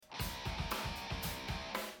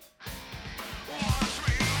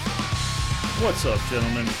What's up,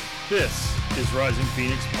 gentlemen? This is Rising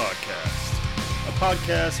Phoenix Podcast, a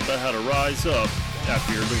podcast about how to rise up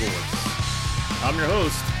after your divorce. I'm your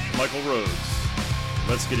host, Michael Rhodes.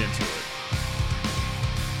 Let's get into it.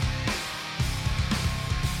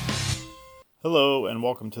 Hello, and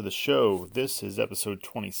welcome to the show. This is episode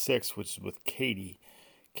 26, which is with Katie.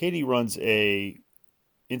 Katie runs a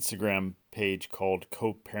Instagram page called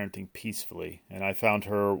Co-Parenting Peacefully, and I found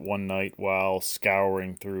her one night while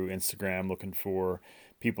scouring through Instagram looking for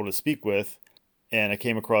people to speak with, and I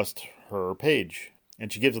came across her page,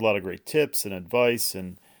 and she gives a lot of great tips and advice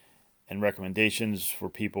and recommendations for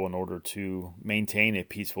people in order to maintain a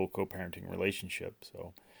peaceful co-parenting relationship.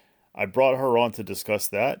 So I brought her on to discuss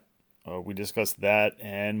that. We discussed that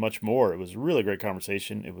and much more. It was a really great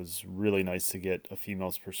conversation. It was really nice to get a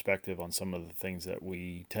female's perspective on some of the things that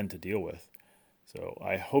we tend to deal with. So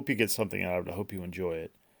I hope you get something out of it. I hope you enjoy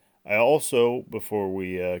it. I also, before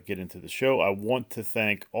we get into the show, I want to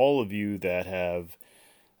thank all of you that have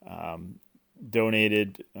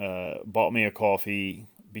donated, bought me a coffee,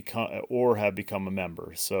 or have become a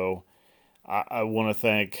member. So I want to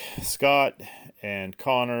thank Scott and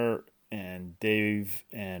Connor and Dave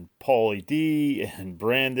and Paulie D and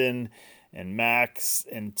Brandon and Max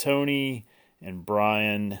and Tony and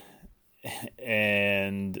Brian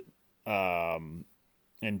and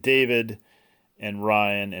David and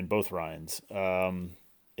Ryan and both Ryans. Wow,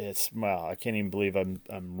 I can't even believe I'm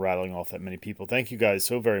rattling off that many people. Thank you guys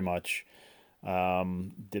so very much.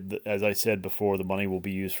 As I said before, the money will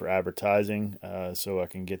be used for advertising, so I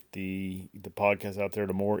can get the podcast out there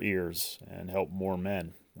to more ears and help more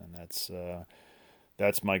men. And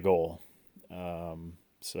that's my goal.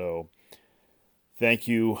 So thank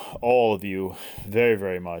you, all of you, very,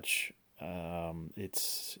 very much.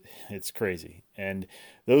 It's crazy. And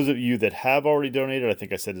those of you that have already donated, I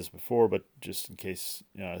think I said this before, but just in case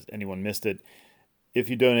anyone missed it, if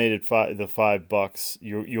you donated the $5,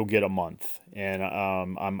 you'll get a month. And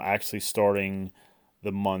I'm actually starting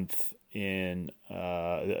the month in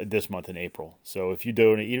this month in April. So if you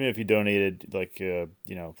donate, even if you donated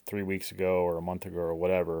 3 weeks ago or a month ago or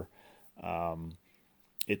whatever,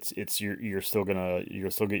 you'll still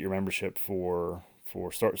get your membership for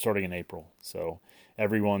starting in April. So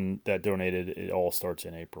everyone that donated, it all starts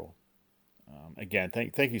in April. Again,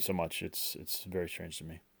 thank you so much. It's very strange to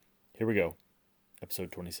me. Here we go.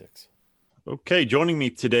 Episode 26. Okay, joining me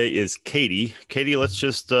today is Katie. Katie, let's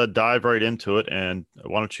just dive right into it. And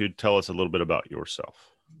why don't you tell us a little bit about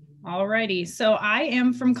yourself? Alrighty. So I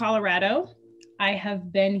am from Colorado. I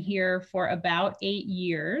have been here for about 8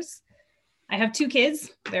 years. I have 2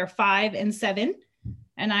 kids. They're 5 and 7.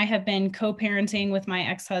 And I have been co-parenting with my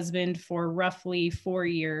ex-husband for roughly 4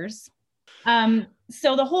 years.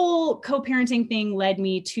 So the whole co-parenting thing led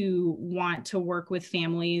me to want to work with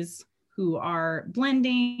families who are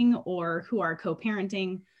blending or who are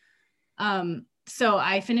co-parenting. So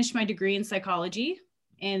I finished my degree in psychology,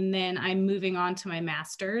 and then I'm moving on to my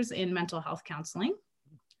master's in mental health counseling.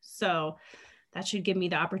 So that should give me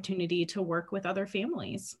the opportunity to work with other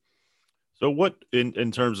families. So what,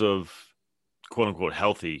 in terms of quote unquote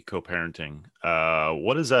healthy co-parenting,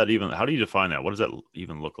 what is that even? How do you define that? What does that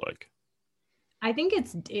even look like? I think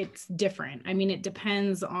it's different. I mean, it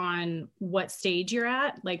depends on what stage you're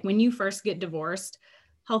at. Like when you first get divorced,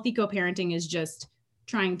 healthy co-parenting is just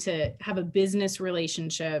trying to have a business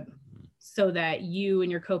relationship so that you and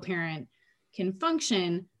your co-parent can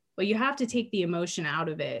function, but you have to take the emotion out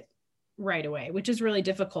of it right away, which is really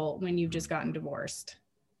difficult when you've just gotten divorced.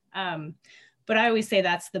 But I always say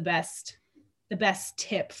that's the best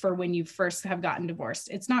tip for when you first have gotten divorced.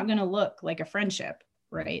 It's not going to look like a friendship,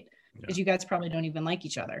 right? Because you guys probably don't even like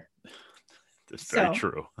each other. That's very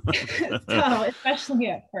true. So especially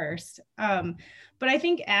at first. But I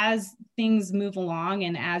think as things move along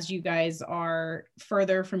and as you guys are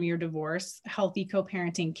further from your divorce, healthy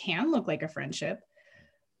co-parenting can look like a friendship.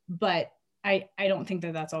 But I don't think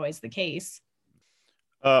that that's always the case.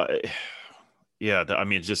 Yeah. I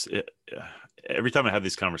mean, every time I have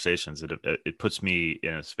these conversations, it puts me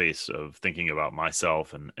in a space of thinking about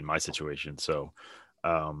myself and my situation. So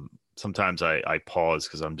sometimes I pause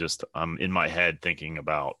because I'm in my head thinking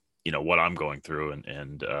about, what I'm going through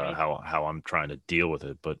and Right. how I'm trying to deal with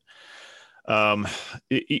it. But,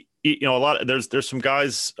 there's some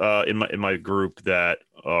guys, in my group that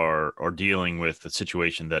are dealing with a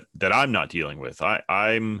situation that I'm not dealing with.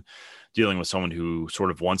 I'm dealing with someone who sort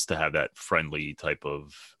of wants to have that friendly type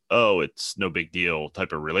of, oh, it's no big deal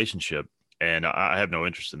type of relationship. And I have no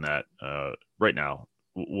interest in that, right now.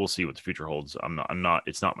 We'll see what the future holds.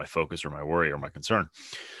 It's not my focus or my worry or my concern.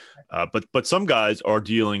 But some guys are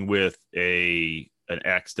dealing with an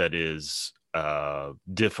ex that is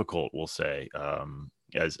difficult, we'll say.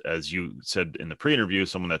 As you said in the pre-interview,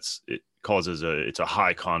 someone it's a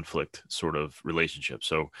high conflict sort of relationship.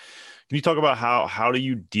 So can you talk about how do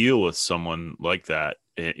you deal with someone like that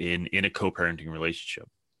in a co-parenting relationship?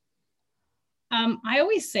 I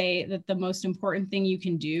always say that the most important thing you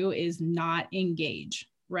can do is not engage,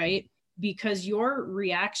 right? Because your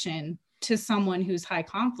reaction to someone who's high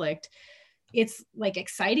conflict, it's like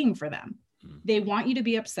exciting for them. They want you to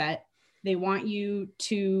be upset. They want to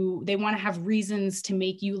have reasons to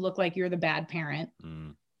make you look like you're the bad parent.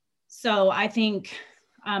 So I think,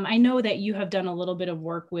 I know that you have done a little bit of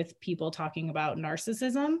work with people talking about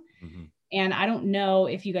narcissism. And I don't know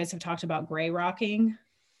if you guys have talked about gray rocking.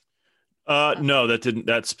 No,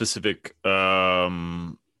 that specific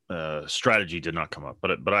strategy did not come up,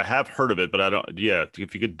 but I have heard of it, but I don't, yeah,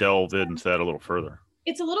 if you could delve into that a little further.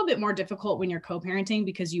 It's a little bit more difficult when you're co-parenting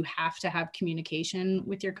because you have to have communication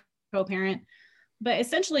with your co-parent. But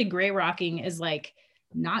essentially gray rocking is like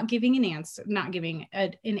not giving an answer, not giving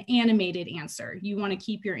an animated answer. You want to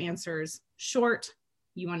keep your answers short.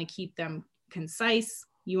 You want to keep them concise.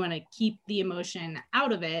 You want to keep the emotion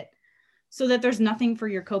out of it so that there's nothing for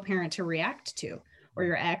your co-parent to react to, or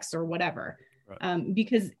your ex or whatever. Right.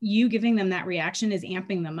 Because you giving them that reaction is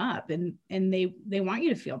amping them up, and they want you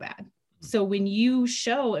to feel bad. So when you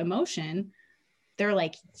show emotion, they're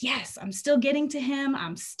like, yes, I'm still getting to him.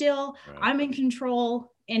 I'm in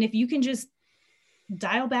control. And if you can just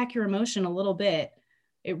dial back your emotion a little bit,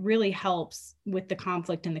 it really helps with the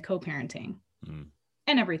conflict and the co-parenting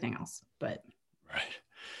and everything else. But right.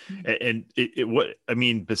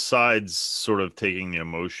 And besides sort of taking the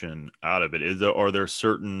emotion out of it, are there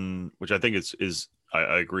certain, which I think is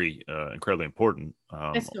I agree, incredibly important.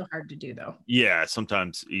 It's so hard to do though. Yeah,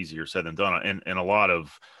 sometimes easier said than done, and a lot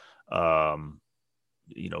of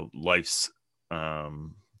life's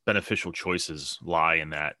beneficial choices lie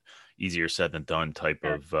in that easier said than done type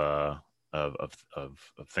of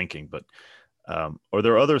thinking. But are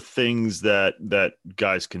there other things that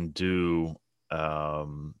guys can do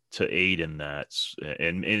to aid in that,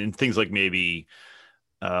 and things like maybe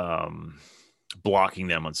blocking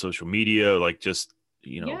them on social media, like just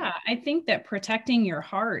Yeah, I think that protecting your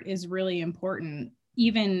heart is really important,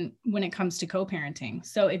 even when it comes to co-parenting.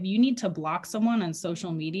 So if you need to block someone on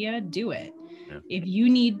social media, do it. Yeah. If you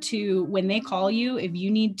need to, when they call you, if you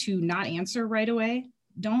need to not answer right away,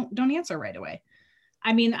 don't answer right away.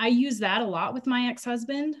 I mean, I use that a lot with my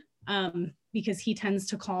ex-husband because he tends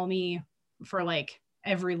to call me for like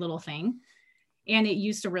every little thing. And it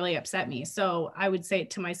used to really upset me. So I would say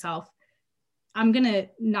to myself, I'm going to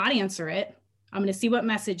not answer it. I'm going to see what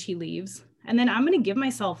message he leaves. And then I'm going to give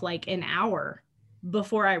myself like an hour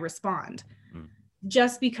before I respond,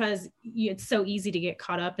 just because it's so easy to get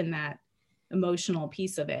caught up in that emotional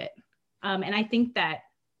piece of it. And I think that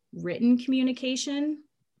written communication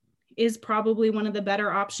is probably one of the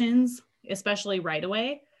better options, especially right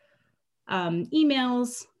away.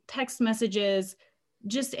 Emails, text messages,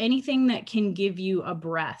 just anything that can give you a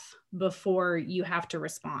breath before you have to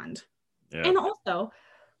respond. Yeah. And also,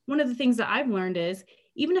 one of the things that I've learned is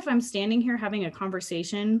even if I'm standing here having a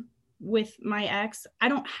conversation with my ex, I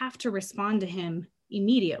don't have to respond to him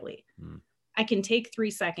immediately. I can take 3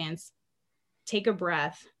 seconds, take a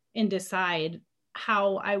breath, and decide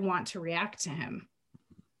how I want to react to him.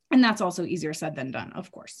 And that's also easier said than done,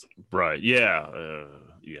 of course. Right. Yeah.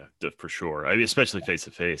 Yeah, for sure. I mean, especially face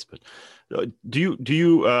to face. But do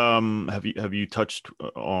you have you touched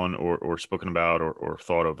on or spoken about or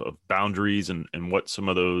thought of boundaries and what some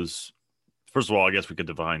of those? First of all, I guess we could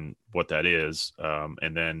define what that is,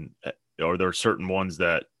 and then are there certain ones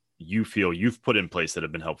that you feel you've put in place that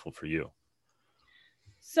have been helpful for you?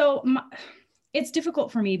 So it's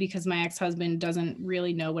difficult for me because my ex-husband doesn't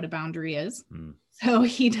really know what a boundary is. So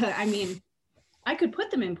he does. I mean, I could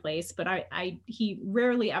put them in place, but he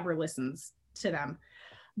rarely ever listens to them.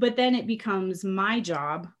 But then it becomes my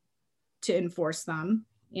job to enforce them.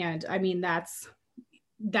 And I mean, that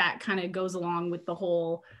kind of goes along with the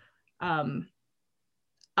whole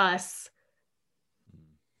us.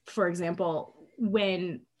 For example,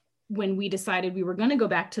 when we decided we were going to go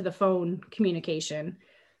back to the phone communication,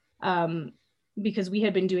 because we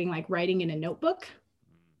had been doing like writing in a notebook,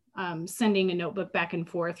 sending a notebook back and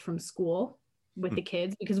forth from school with the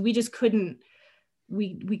kids, because we just couldn't,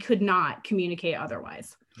 we could not communicate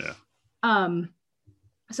otherwise. Yeah.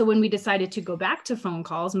 So when we decided to go back to phone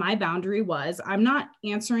calls, my boundary was I'm not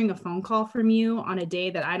answering a phone call from you on a day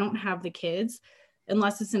that I don't have the kids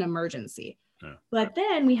unless it's an emergency. Yeah. But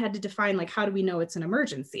then we had to define, like, how do we know it's an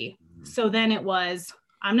emergency? So then it was,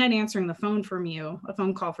 I'm not answering a phone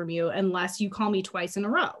call from you unless you call me twice in a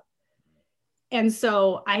row. And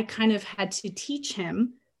so I kind of had to teach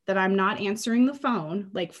him that I'm not answering the phone,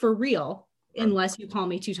 like for real, unless you call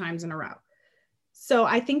me 2 times in a row. So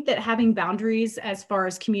I think that having boundaries as far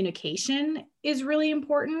as communication is really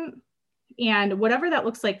important. And whatever that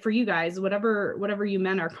looks like for you guys, whatever you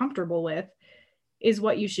men are comfortable with is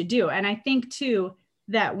what you should do. And I think too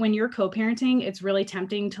that when you're co-parenting, it's really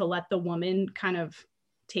tempting to let the woman kind of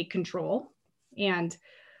take control. And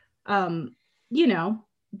you know,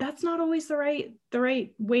 that's not always the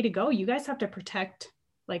right way to go. You guys have to protect,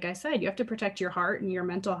 like I said, you have to protect your heart and your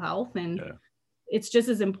mental health, and it's just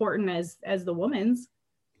as important as the woman's.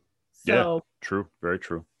 So yeah, true, very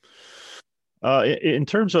true. In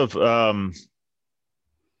terms of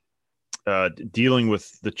dealing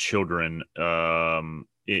with the children,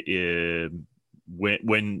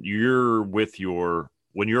 when you're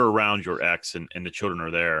when you're around your ex and the children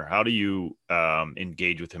are there, how do you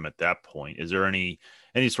engage with him at that point? Is there any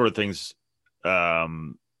sort of things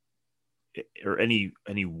or any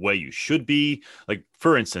way you should be? Like,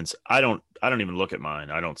 for instance, I don't even look at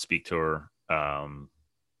mine. I don't speak to her.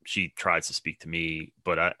 She tries to speak to me,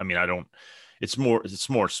 but I mean, I don't. It's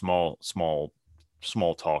more small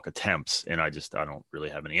talk attempts, and I don't really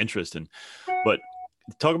have any interest in. But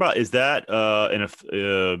talk about, is that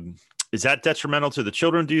is that detrimental to the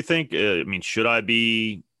children, do you think? I mean, should I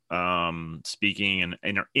be speaking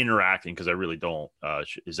and interacting? Because I really don't.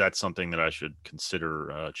 Is that something that I should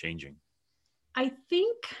consider changing? I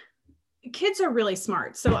think kids are really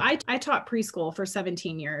smart. So I taught preschool for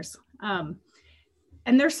 17 years.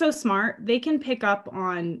 And they're so smart, they can pick up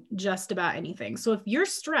on just about anything. So if you're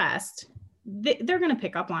stressed, they're going to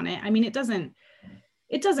pick up on it. I mean, it doesn't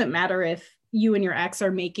matter if you and your ex are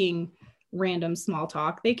making random small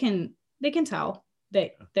talk. They can tell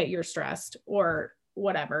that you're stressed or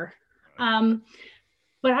whatever. But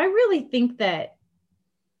I really think that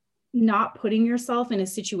not putting yourself in a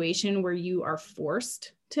situation where you are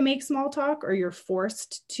forced to make small talk or you're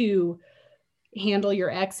forced to handle your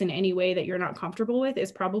ex in any way that you're not comfortable with is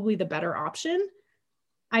probably the better option.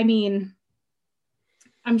 I mean,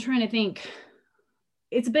 I'm trying to think.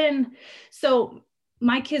 So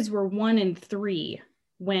my kids were 1 and 3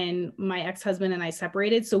 when my ex-husband and I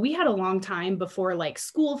separated. So we had a long time before like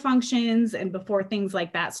school functions and before things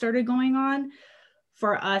like that started going on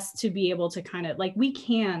for us to be able to kind of like, we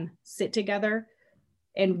can sit together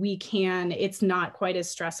and it's not quite as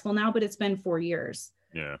stressful now, but it's been 4 years.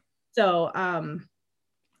 Yeah. So,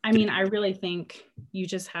 I mean, I really think you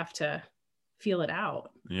just have to feel it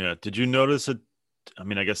out. Yeah. Did you notice it? I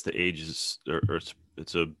mean, I guess the age is, or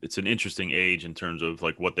it's an interesting age in terms of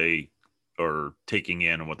like what they are taking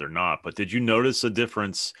in and what they're not. But did you notice a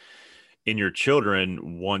difference in your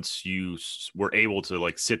children once you were able to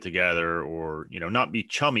like sit together or, not be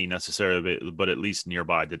chummy necessarily, but at least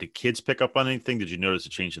nearby? Did the kids pick up on anything? Did you notice a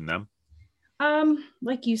change in them?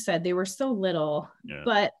 Like you said, they were so little,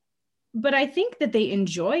 but I think that they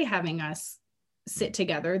enjoy having us sit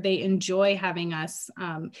together. They enjoy having us,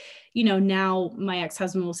 now my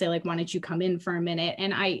ex-husband will say like, why don't you come in for a minute?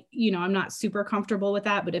 And I'm not super comfortable with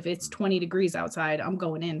that, but if it's 20 degrees outside, I'm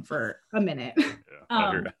going in for a minute.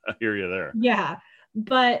 I hear you there. Yeah.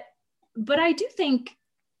 But I do think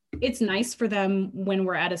it's nice for them when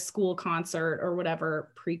we're at a school concert or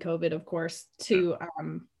whatever, pre-COVID, of course, to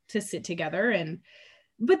sit together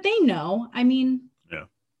but they know, I mean,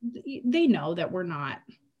 they know that we're not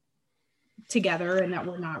together and that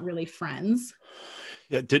we're not really friends.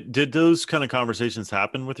 Yeah. Did those kind of conversations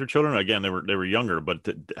happen with your children? Again, they were younger, but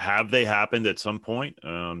have they happened at some point?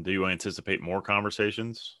 Do you anticipate more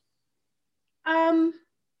conversations?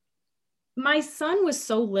 My son was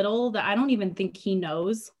so little that I don't even think he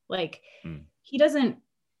knows. Like, he doesn't.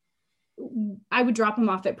 I would drop him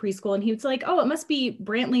off at preschool and he was like, oh, it must be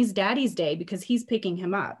Brantley's daddy's day because he's picking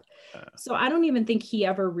him up. So I don't even think he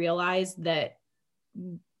ever realized that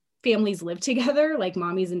families live together, like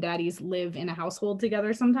mommies and daddies live in a household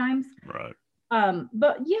together sometimes. Right.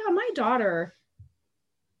 But yeah, my daughter,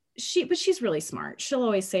 she's really smart. She'll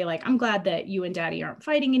always say like, I'm glad that you and daddy aren't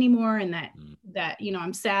fighting anymore. And that,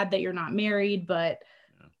 I'm sad that you're not married, but,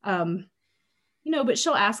 but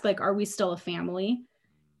she'll ask like, are we still a family?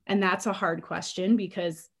 And that's a hard question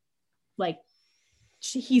because like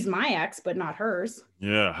he's my ex, but not hers.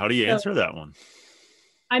 Yeah. How do you answer that one?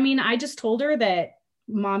 I mean, I just told her that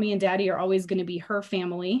mommy and daddy are always going to be her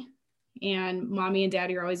family and mommy and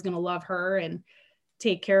daddy are always going to love her and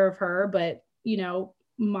take care of her. But,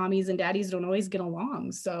 mommies and daddies don't always get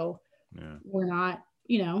along. So we're not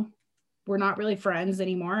really friends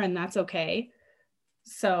anymore, and that's okay.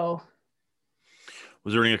 So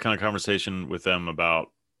was there any kind of conversation with them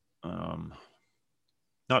about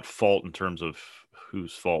not fault in terms of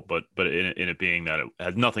whose fault, but in it being that it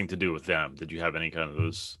had nothing to do with them. Did you have any kind of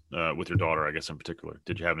those with your daughter, I guess in particular?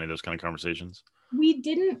 Did you have any of those kind of conversations? We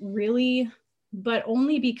didn't really, but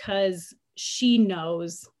only because she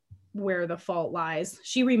knows where the fault lies.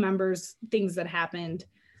 She remembers things that happened.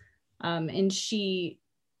 And she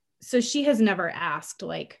has never asked,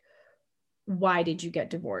 like, why did you get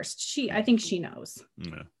divorced? I think she knows.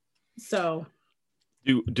 Yeah. So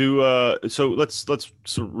so let's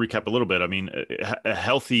sort of recap a little bit. I mean, a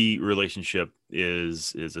healthy relationship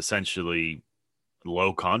is essentially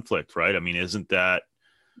low conflict, right? I mean, isn't that?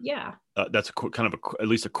 Yeah. That's kind of at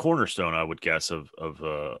least a cornerstone, I would guess, of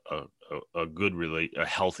a good a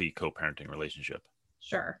healthy co-parenting relationship.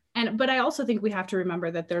 Sure. But I also think we have to remember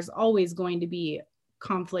that there's always going to be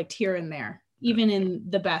conflict here and there, even in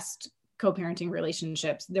the best co-parenting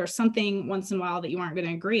relationships. There's something once in a while that you aren't going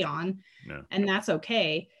to agree on, and that's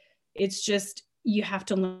okay. It's just, you have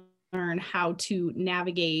to learn how to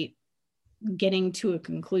navigate getting to a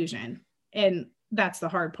conclusion. And that's the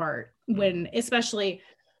hard part, when, especially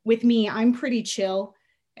with me, I'm pretty chill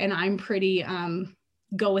and I'm pretty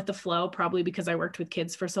go with the flow, probably because I worked with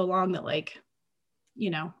kids for so long that, like,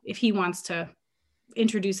 if he wants to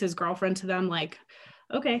introduce his girlfriend to them, like,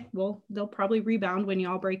 okay, well, they'll probably rebound when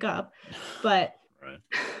y'all break up. But right.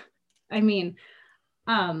 I mean,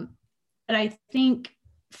 and I think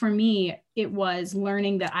for me, it was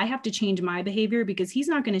learning that I have to change my behavior because he's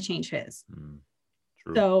not going to change his.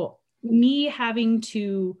 True. So me having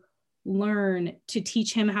to learn to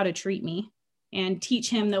teach him how to treat me and teach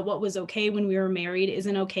him that what was okay when we were married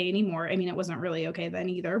isn't okay anymore. I mean, it wasn't really okay then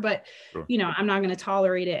either, but Sure. I'm not going to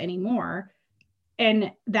tolerate it anymore.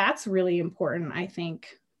 And that's really important, I think,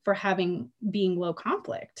 for being low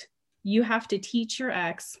conflict. You have to teach your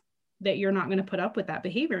ex that you're not going to put up with that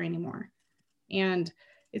behavior anymore. And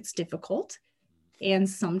it's difficult. And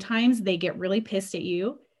sometimes they get really pissed at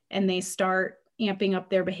you and they start amping up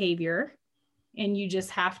their behavior, and you just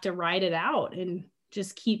have to ride it out and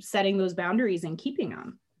just keep setting those boundaries and keeping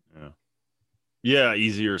them. Yeah,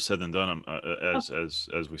 easier said than done,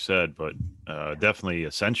 as we said, but definitely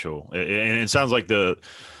essential. And it sounds like the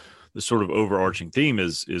sort of overarching theme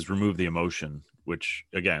is remove the emotion, which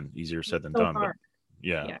again, easier said than done. But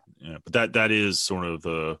yeah. But that is sort of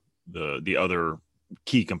the other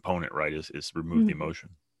key component, right? Is remove the emotion.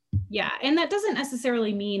 Yeah, and that doesn't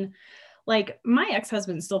necessarily mean, like, my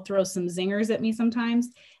ex-husband still throws some zingers at me sometimes,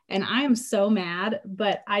 and I am so mad,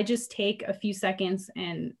 but I just take a few seconds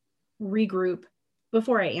and regroup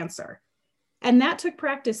before I answer. And that took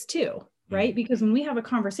practice too, right? Because when we have a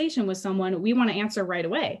conversation with someone, we want to answer right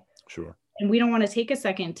away. Sure. And we don't want to take a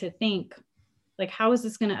second to think, like, how is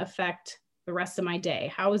this going to affect the rest of my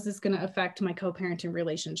day? How is this going to affect my co-parenting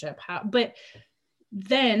relationship? But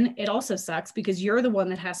then it also sucks because you're the one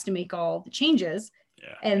that has to make all the changes,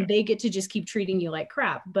 and they get to just keep treating you like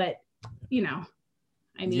crap. But, I mean,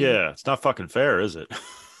 it's not fucking fair, is it?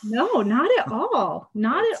 No, not at all.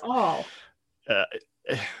 Not at all.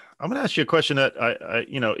 I'm going to ask you a question that I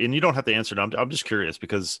and you don't have to answer it. I'm just curious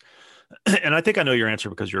because, and I think I know your answer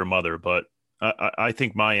because you're a mother, but I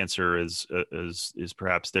think my answer is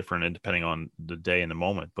perhaps different and depending on the day and the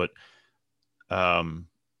moment. But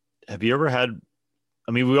have you ever had?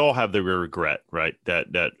 I mean, we all have the regret, right?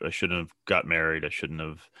 That I shouldn't have got married. I shouldn't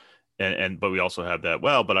have, but we also have that.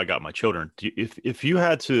 Well, but I got my children. If you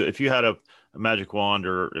had a magic wand,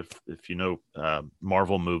 or if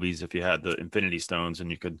Marvel movies, if you had the Infinity Stones and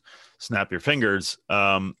you could snap your fingers,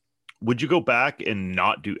 would you go back and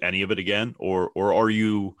not do any of it again, or are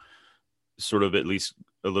you sort of at least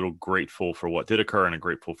a little grateful for what did occur and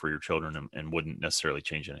grateful for your children and wouldn't necessarily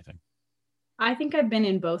change anything? I think I've been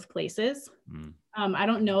in both places. I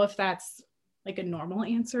don't know if that's like a normal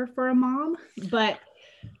answer for a mom, but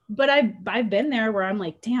I've been there where I'm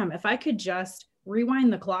like, damn, if I could just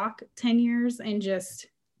rewind the clock 10 years and just,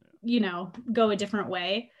 go a different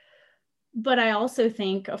way. But I also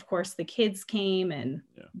think, of course, the kids came, and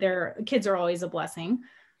their kids are always a blessing.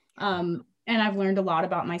 And I've learned a lot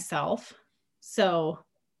about myself. So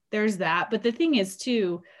there's that. But the thing is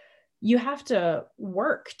too, you have to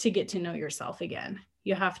work to get to know yourself again.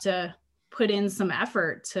 You have to put in some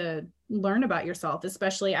effort to learn about yourself,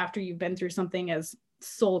 especially after you've been through something as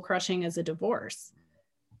soul crushing as a divorce.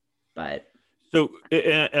 But so,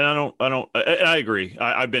 and I agree.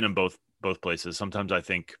 I've been in both places. Sometimes I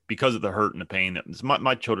think because of the hurt and the pain that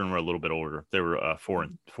my children were a little bit older. They were 4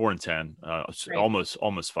 and 10, right.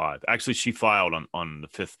 almost 5. Actually, she filed on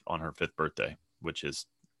her 5th birthday, which is,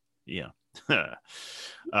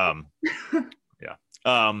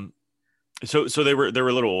 So they were a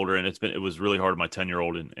little older, and it was really hard on my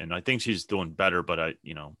 10-year-old, and I think she's doing better, but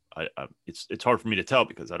it's hard for me to tell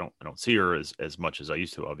because I don't see her as much as I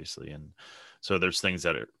used to, obviously, and so there's things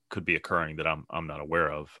that could be occurring that I'm not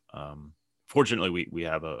aware of. Fortunately, we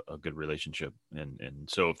have a good relationship, and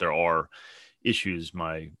so if there are issues,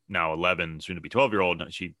 my now 11, soon to be 12-year-old,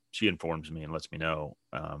 she informs me and lets me know.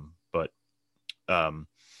 But I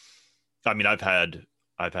mean, I've had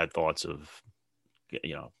thoughts of,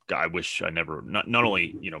 I wish I never not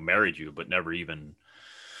only married you, but never even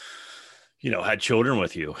had children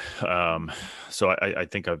with you. So I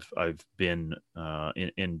think I've been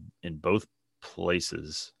in both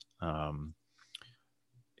places. And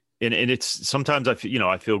it's sometimes I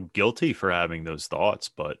feel guilty for having those thoughts,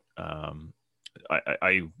 but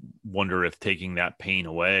I wonder if taking that pain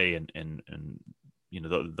away and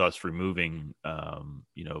thus removing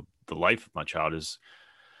the life of my child is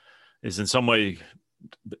in some way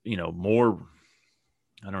more,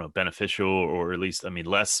 I don't know, beneficial, or at least, I mean,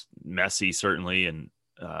 less messy certainly, and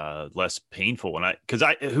less painful. And because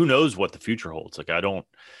who knows what the future holds. Like I don't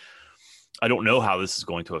know how this is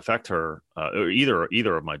going to affect her, or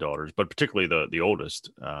either of my daughters, but particularly the oldest.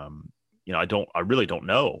 I really don't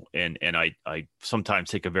know. And I sometimes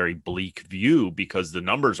take a very bleak view because the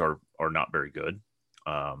numbers are not very good.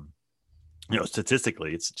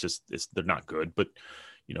 Statistically they're not good, but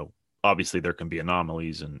obviously there can be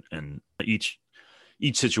anomalies, and each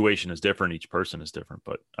situation is different. Each person is different,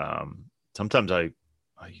 but sometimes I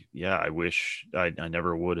wish I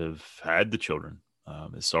never would have had the children.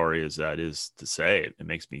 As sorry as that is to say, it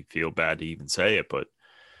makes me feel bad to even say it, but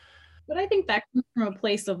I think that comes from a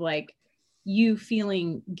place of like you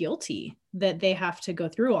feeling guilty that they have to go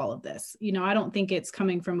through all of this. I don't think it's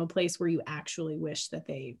coming from a place where you actually wish that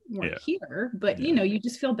they weren't here, but you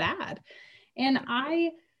just feel bad. And I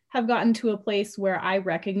have gotten to a place where I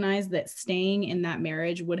recognize that staying in that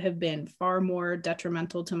marriage would have been far more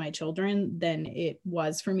detrimental to my children than it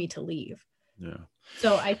was for me to leave. Yeah.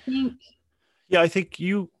 So I think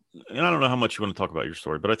and I don't know how much you want to talk about your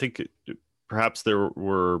story, but I think perhaps there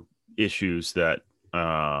were issues that,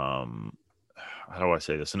 how do I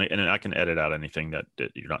say this? And I can edit out anything that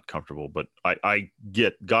you're not comfortable, but I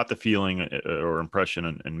got the feeling or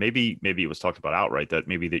impression, and maybe it was talked about outright, that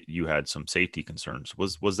maybe that you had some safety concerns.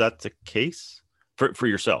 Was that the case for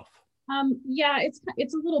yourself? Yeah,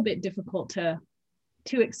 it's a little bit difficult to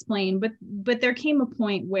explain, but there came a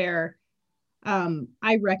point where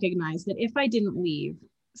I recognized that if I didn't leave,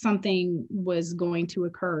 something was going to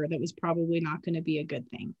occur that was probably not going to be a good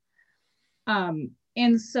thing.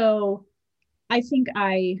 And so I think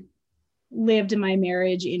I lived in my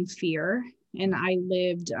marriage in fear, and I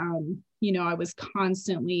lived, I was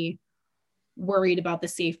constantly worried about the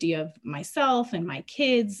safety of myself and my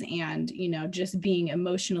kids, and, just being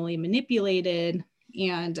emotionally manipulated,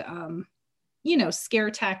 and,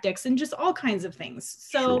 scare tactics and just all kinds of things.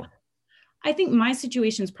 So sure. I think my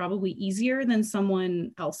situation is probably easier than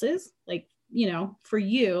someone else's. Like, for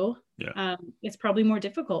you, it's probably more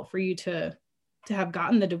difficult for you to have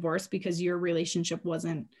gotten the divorce because your relationship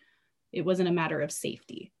wasn't a matter of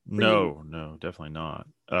safety. No, definitely not.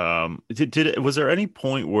 Was there any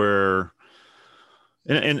point where,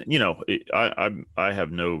 and I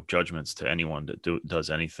have no judgments to anyone that does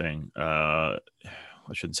anything.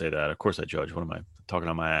 I shouldn't say that. Of course I judge. What am I talking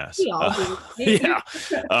on my ass? Yeah.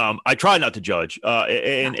 I try not to judge.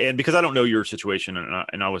 And because I don't know your situation,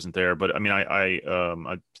 and I wasn't there, but I mean,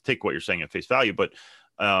 I take what you're saying at face value, but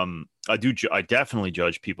I definitely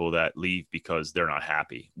judge people that leave because they're not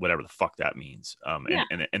happy, whatever the fuck that means.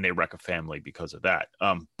 And they wreck a family because of that.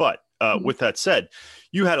 But with that said,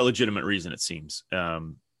 you had a legitimate reason, it seems.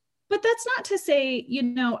 But that's not to say,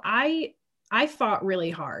 I fought really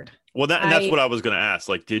hard. Well, that's what I was going to ask.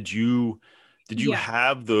 Like, did you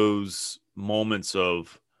have those moments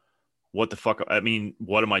of what the fuck? I mean,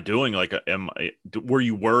 what am I doing? Like, were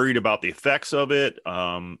you worried about the effects of it?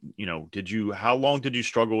 How long did you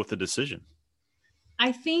struggle with the decision?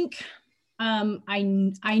 I think I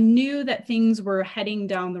knew that things were heading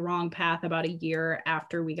down the wrong path about a year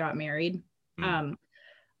after we got married.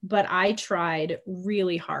 But I tried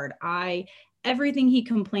really hard. Everything he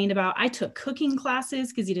complained about, I took cooking classes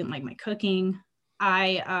because he didn't like my cooking.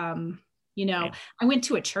 I went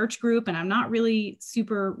to a church group, and I'm not really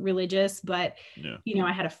super religious, but,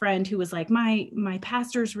 I had a friend who was like, my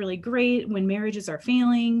pastor's really great when marriages are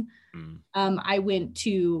failing. I went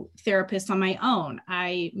to therapists on my own.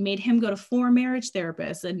 I made him go to 4 marriage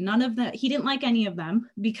therapists, and none of them, he didn't like any of them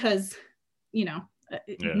because,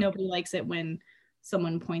 nobody likes it when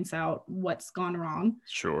someone points out what's gone wrong.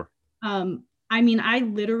 Sure. I mean, I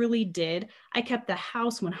literally did. I kept the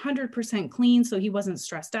house 100% clean so he wasn't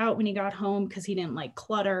stressed out when he got home because he didn't like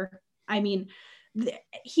clutter. I mean,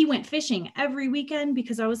 he went fishing every weekend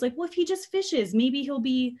because I was like, well, if he just fishes, maybe he'll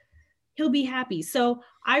be happy. So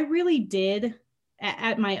I really did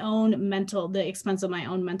at my own the expense of my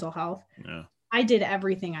own mental health. Yeah. I did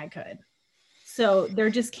everything I could. So there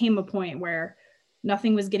just came a point where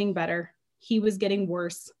nothing was getting better. He was getting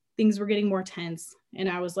worse. Things were getting more tense. And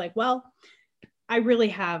I was like, well, I really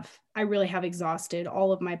have exhausted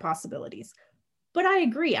all of my possibilities. But I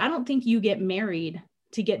agree. I don't think you get married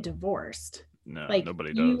to get divorced. No, like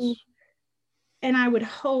nobody does. And I would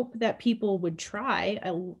hope that people would try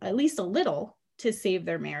at least a little to save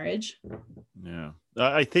their marriage. Yeah.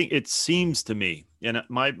 I think it seems to me, and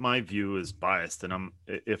my view is biased, and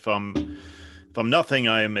if I'm nothing,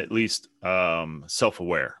 I am at least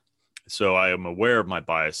self-aware. So I am aware of my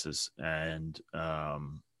biases and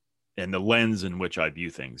the lens in which I view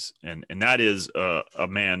things. And that is a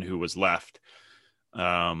man who was left,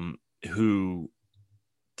 who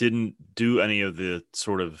didn't do any of the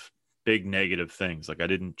sort of big negative things. Like I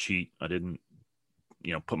didn't cheat. I didn't,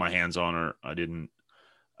 put my hands on her. I didn't,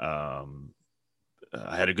 I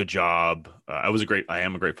had a good job. I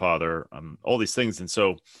am a great father, all these things. And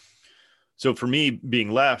so for me being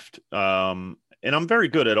left, and I'm very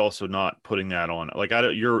good at also not putting that on. Like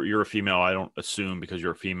you're a female. I don't assume because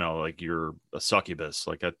you're a female, like you're a succubus.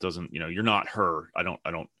 Like that doesn't, you're not her. I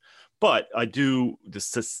don't, but I do. The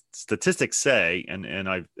statistics say, and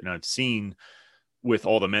I've seen with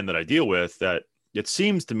all the men that I deal with, that it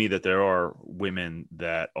seems to me that there are women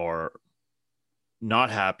that are not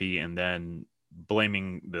happy and then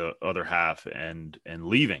blaming the other half and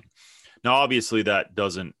leaving. Now, obviously that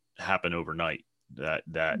doesn't happen overnight. That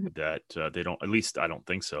they don't, at least I don't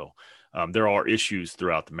think so. There are issues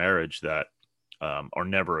throughout the marriage that are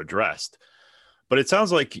never addressed, but it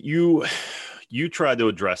sounds like you tried to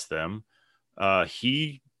address them.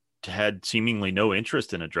 He had seemingly no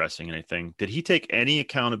interest in addressing anything. Did he take any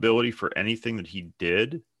accountability for anything that he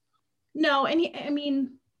did? No.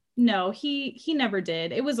 No, he never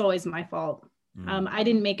did. It was always my fault. I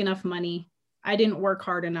didn't make enough money. I didn't work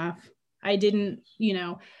hard enough. I didn't,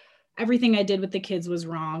 everything I did with the kids was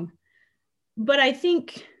wrong. But I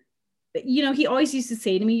think, he always used to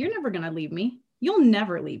say to me, you're never going to leave me. You'll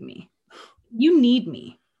never leave me. You need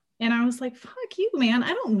me. And I was like, fuck you, man.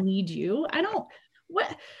 I don't need you.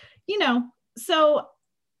 So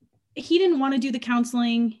he didn't want to do the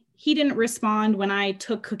counseling. He didn't respond when I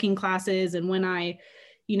took cooking classes and when I,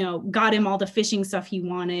 got him all the fishing stuff he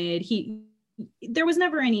wanted. There was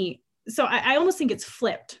never any. So I almost think it's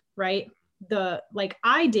flipped, right?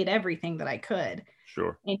 I did everything that I could.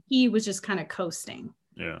 Sure. And he was just kind of coasting.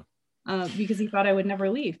 Yeah. Because he thought I would never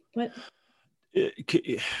leave. But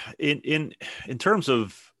in terms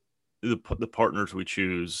of the partners we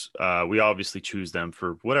choose, we obviously choose them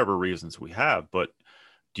for whatever reasons we have. But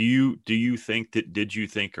did you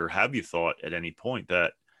think, or have you thought at any point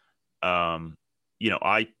that,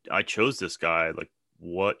 I chose this guy, like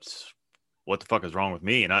what the fuck is wrong with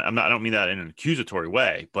me? And I don't mean that in an accusatory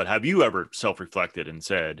way, but have you ever self-reflected and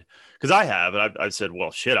said, because I have, and I've said,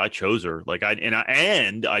 well, shit, I chose her. Like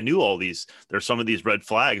I knew all these, there's some of these red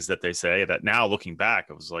flags that they say that now looking back,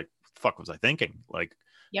 I was like, fuck was I thinking? Like,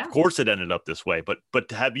 yeah, of course it ended up this way,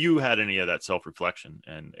 but have you had any of that self-reflection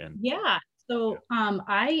and yeah. So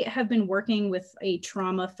I have been working with a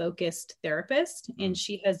trauma-focused therapist, and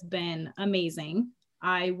she has been amazing.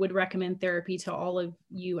 I would recommend therapy to all of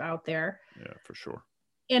you out there. Yeah, for sure.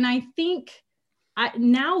 And I think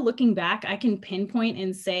now looking back, I can pinpoint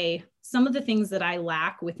and say some of the things that I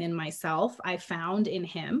lack within myself, I found in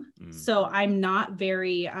him. So I'm not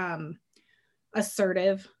very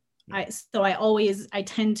assertive. I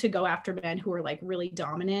tend to go after men who are like really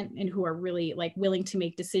dominant and who are really like willing to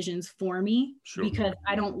make decisions for me, because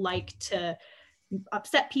I don't like to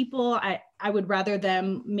upset people. I would rather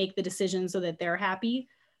them make the decision so that they're happy.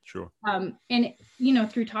 Sure. And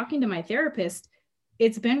through talking to my therapist,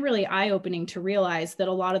 it's been really eye-opening to realize that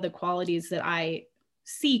a lot of the qualities that I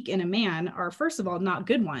seek in a man are, first of all, not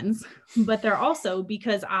good ones, but they're also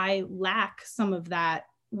because I lack some of that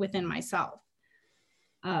within myself.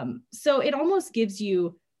 So it almost gives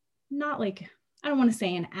you, not like, I don't want to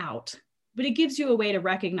say an out, but it gives you a way to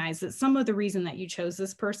recognize that some of the reason that you chose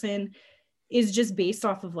this person is just based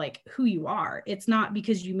off of like who you are. It's not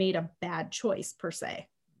because you made a bad choice per se.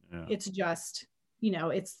 Yeah. It's just,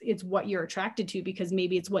 it's what you're attracted to, because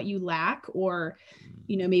maybe it's what you lack, or,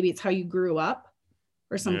 maybe it's how you grew up,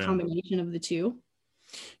 or some combination of the two.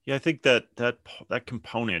 Yeah, I think that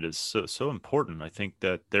component is so important. I think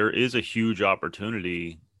that there is a huge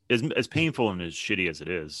opportunity as painful and as shitty as it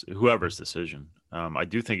is, whoever's decision, I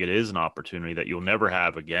do think it is an opportunity that you'll never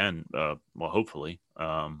have again. Well, hopefully.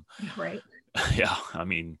 Right. Yeah. I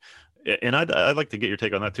mean, and I'd like to get your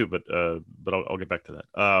take on that too, but I'll get back to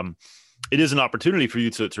that. It is an opportunity for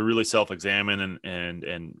you to really self-examine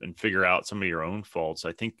and figure out some of your own faults.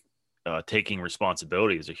 I think taking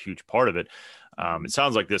responsibility is a huge part of it. It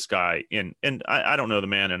sounds like this guy, and I don't know the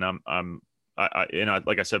man, and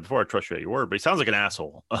like I said before, I trust you at your word, but he sounds like an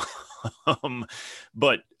asshole.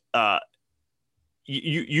 But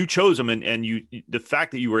you chose him, and the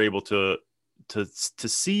fact that you were able to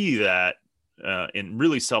see that and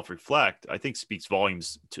really self-reflect, I think speaks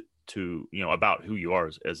volumes to about who you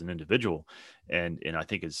are as an individual, and I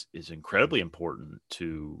think is incredibly important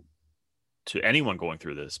to anyone going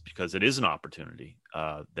through this, because it is an opportunity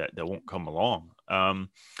that won't come along.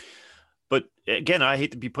 But again, I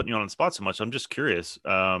hate to be putting you on the spot so much. I'm just curious,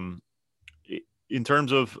 in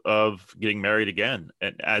terms of getting married again,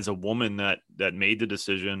 and as a woman that made the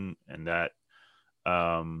decision, and that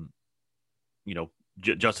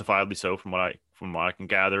justifiably so, from what I can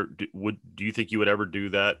gather. Do you think you would ever do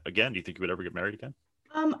that again? Do you think you would ever get married again?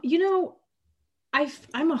 I'm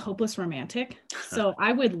a hopeless romantic, so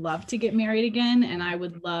I would love to get married again, and I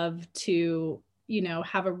would love to,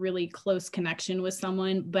 have a really close connection with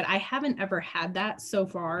someone, but I haven't ever had that so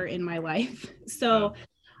far in my life. So,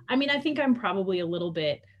 I mean, I think I'm probably a little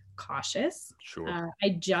bit cautious. Sure. I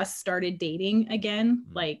just started dating again,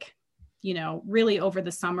 really over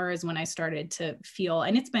the summer is when I started to feel,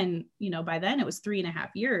 and it's been, by then it was 3.5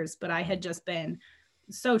 years, but I had just been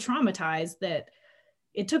so traumatized that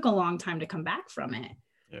it took a long time to come back from it.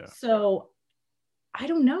 Yeah. So I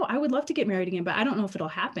don't know. I would love to get married again, but I don't know if it'll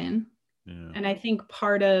happen. Yeah. And I think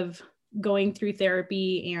part of going through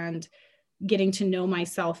therapy and getting to know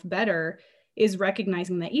myself better is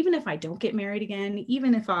recognizing that even if I don't get married again,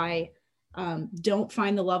 even if I don't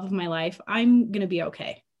find the love of my life, I'm going to be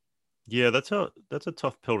okay. Yeah, that's a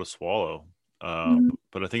tough pill to swallow.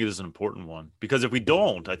 But I think it is an important one, because if we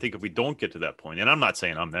don't get to that point, and I'm not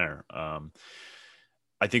saying I'm there,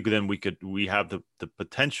 I think then we have the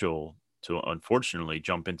potential to unfortunately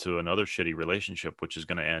jump into another shitty relationship, which is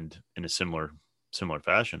going to end in a similar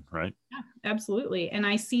fashion, right? Yeah, absolutely. And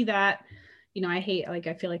I see that,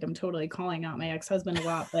 I feel like I'm totally calling out my ex-husband a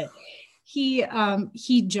lot, but he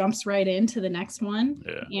jumps right into the next one.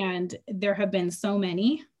 Yeah. And there have been so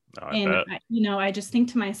many. I just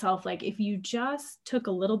think to myself, like, if you just took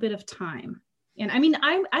a little bit of time, and I mean,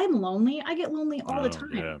 I'm lonely. I get lonely all the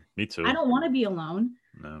time. Yeah, me too. I don't want to be alone,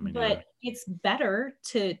 but it's better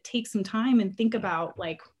to take some time and think about,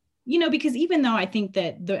 like, because even though I think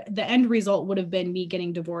that the end result would have been me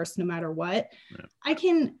getting divorced no matter what, I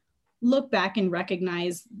can look back and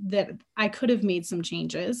recognize that I could have made some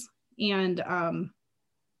changes. And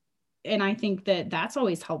I think that that's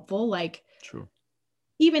always helpful. Like, true.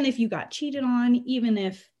 Even if you got cheated on, even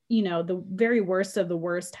if, the very worst of the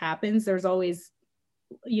worst happens, there's always,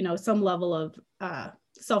 some level of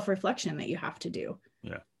self-reflection that you have to do.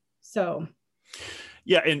 Yeah. So.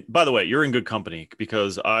 Yeah. And by the way, you're in good company,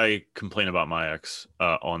 because I complain about my ex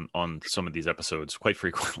on some of these episodes quite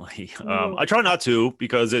frequently. I try not to,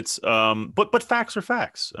 because it's, but facts are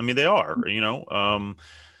facts. I mean, they are,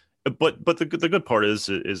 but the good part is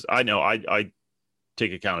I know I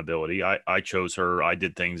take accountability. I chose her. I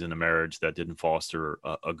did things in the marriage that didn't foster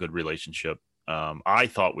a good relationship. I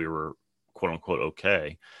thought we were quote unquote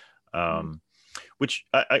okay, which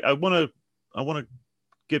I want to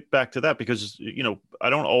get back to that, because I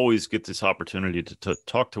don't always get this opportunity to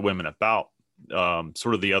talk to women about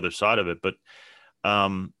sort of the other side of it. But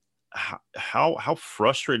how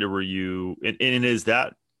frustrated were you? And is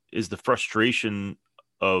the frustration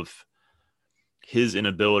of his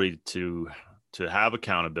inability to have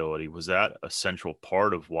accountability, was that a central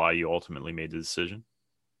part of why you ultimately made the decision?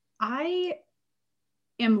 I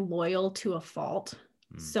am loyal to a fault.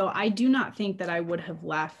 So I do not think that I would have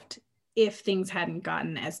left if things hadn't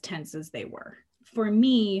gotten as tense as they were. For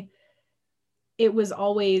me, it was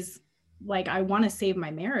always like, I want to save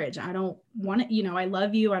my marriage. I don't want to, I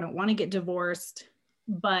love you. I don't want to get divorced.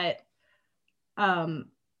 But so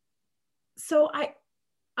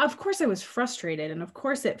of course I was frustrated. And of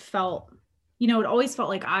course it felt, it always felt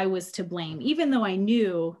like I was to blame, even though I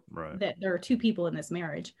knew that there are two people in this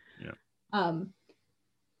marriage. Yeah.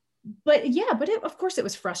 But of course it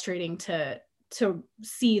was frustrating to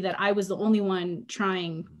see that I was the only one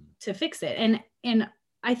trying to fix it. And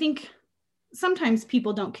I think sometimes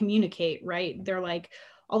people don't communicate, right? They're like,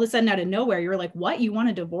 all of a sudden out of nowhere, you're like, what, you want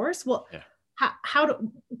a divorce? Well,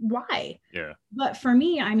 why? Yeah. But for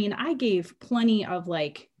me, I mean, I gave plenty of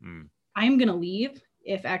like, I'm going to leave.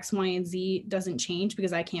 if X, Y, and Z doesn't change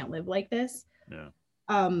because I can't live like this. Yeah.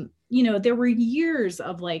 There were years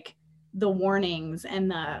of like the warnings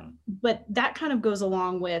and but that kind of goes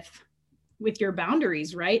along with your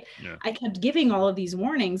boundaries, right? Yeah. I kept giving all of these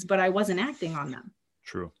warnings, but I wasn't acting on them.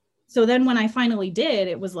 True. So then when I finally did,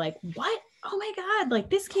 it was like, what? Oh my God, like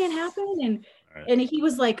this can't happen. And he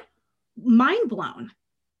was like mind blown.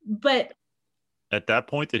 But at that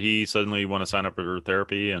point, did he suddenly want to sign up for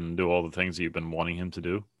therapy and do all the things that you've been wanting him to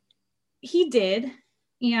do? He did.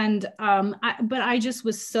 And but I just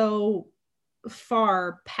was so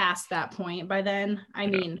far past that point by then. I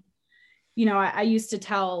mean, I used to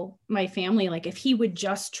tell my family, like, if he would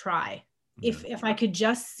just try, if I could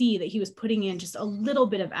just see that he was putting in just a little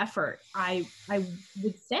bit of effort, I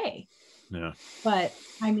would say. Yeah. But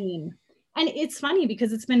I mean, and it's funny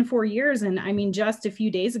because it's been 4 years. And I mean, just a few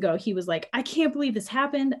days ago, he was like, I can't believe this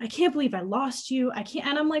happened. I can't believe I lost you. I can't.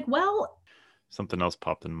 And I'm like, well, something else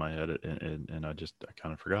popped in my head and I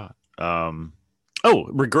kind of forgot. Oh,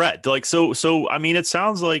 regret. Like, so, I mean, it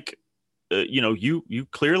sounds like, you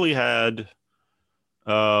clearly had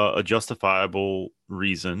a justifiable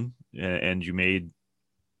reason and you made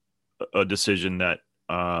a decision that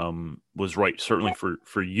was right, certainly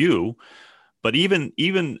for you. But even,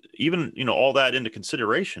 all that into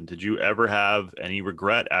consideration, did you ever have any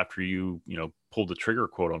regret after you pulled the trigger,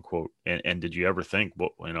 quote unquote? And did you ever think,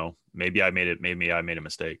 well, maybe I made a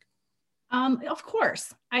mistake? Of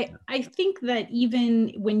course. I think that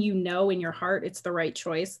even when in your heart it's the right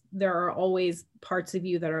choice, there are always parts of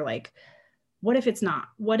you that are like, what if it's not?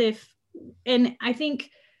 What if? And I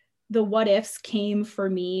think the what ifs came for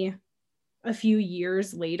me a few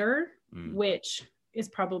years later, which is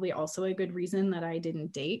probably also a good reason that I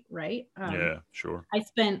didn't date, right? Yeah, sure. I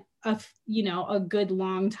spent a good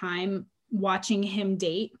long time watching him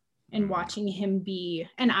date and watching him be,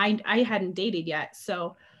 and I hadn't dated yet.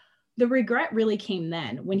 So the regret really came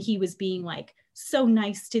then when he was being like so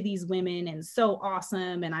nice to these women and so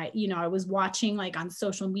awesome. And I was watching like on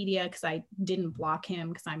social media because I didn't block him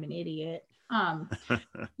because I'm an idiot. And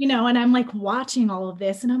I'm like watching all of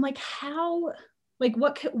this and I'm like, how, like,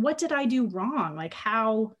 what did I do wrong? Like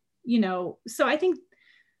how, so I think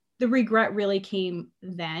the regret really came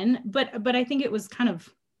then, but I think it was kind of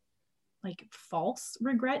like false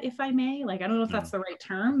regret, if I may. Like, I don't know if that's the right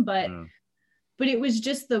term, but it was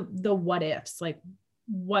just the what ifs, like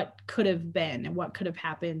what could have been and what could have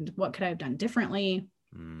happened, what could I have done differently.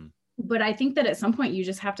 But I think that at some point you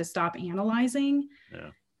just have to stop analyzing.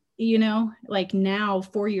 Like now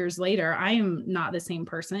 4 years later, I am not the same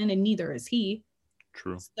person and neither is he.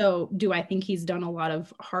 True. So do I think he's done a lot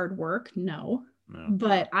of hard work? No.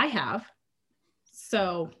 But I have.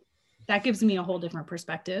 So that gives me a whole different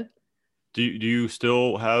perspective. Do you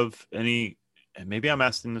still have any, and maybe I'm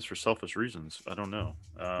asking this for selfish reasons, I don't know.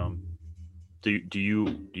 Do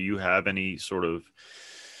you have any sort of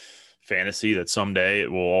fantasy that someday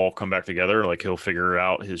it will all come back together? Like he'll figure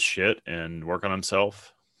out his shit and work on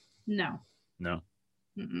himself? No.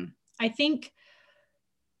 Mm-mm. I think,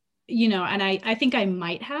 and I think I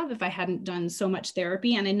might have if I hadn't done so much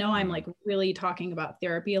therapy. And I know I'm like really talking about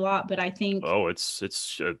therapy a lot, but I think. Oh,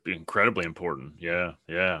 it's incredibly important. Yeah.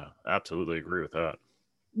 Absolutely agree with that.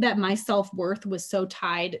 That my self-worth was so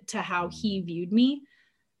tied to how he viewed me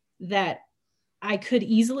that I could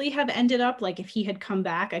easily have ended up like, if he had come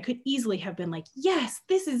back, I could easily have been like, yes,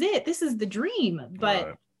 this is it. This is the dream.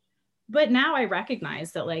 But now I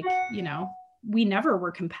recognize that, like, we never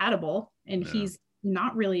were compatible and he's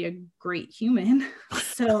not really a great human.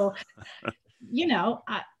 So,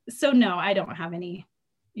 so no, I don't have any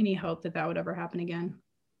hope that would ever happen again.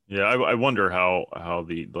 Yeah, I wonder how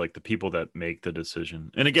the people that make the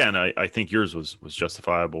decision, and again, I think yours was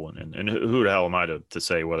justifiable, and who the hell am I to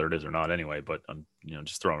say whether it is or not anyway? But I'm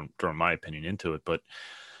just throwing my opinion into it. But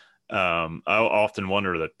I often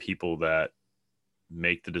wonder that people that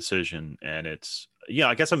make the decision, and it's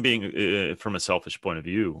I guess I'm being from a selfish point of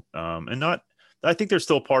view, and not. I think there's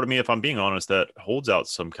still a part of me, if I'm being honest, that holds out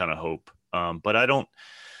some kind of hope, but I don't.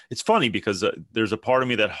 It's funny because there's a part of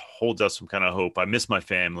me that holds out some kind of hope. I miss my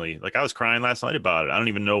family. Like I was crying last night about it. I don't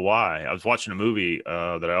even know why. I was watching a movie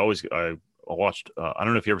that I watched. I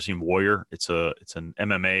don't know if you ever seen Warrior. It's an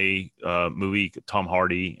MMA movie. Tom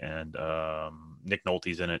Hardy and Nick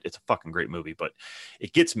Nolte's in it. It's a fucking great movie, but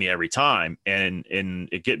it gets me every time, and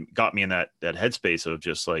it got me in that headspace of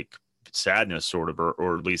just like sadness, sort of,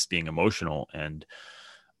 or at least being emotional. And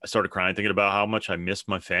I started crying thinking about how much I miss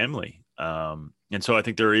my family. And so I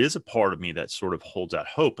think there is a part of me that sort of holds out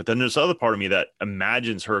hope, but then there's other part of me that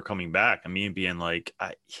imagines her coming back and me being like,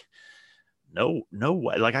 no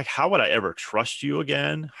way. Like, how would I ever trust you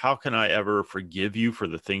again? How can I ever forgive you for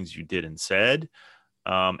the things you did and said?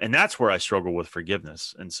 And that's where I struggle with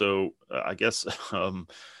forgiveness. And so I guess I'm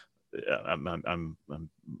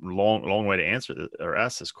long way to answer or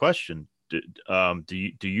ask this question. Do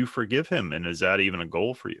you forgive him, and is that even a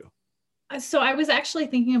goal for you? So I was actually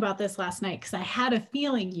thinking about this last night because I had a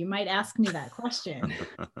feeling you might ask me that question.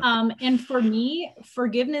 And for me,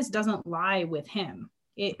 forgiveness doesn't lie with him.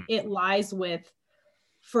 It lies with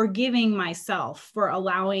forgiving myself for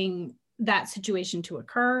allowing that situation to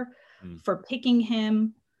occur, for picking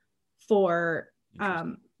him, for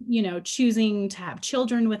choosing to have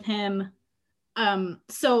children with him.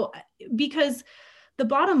 So because the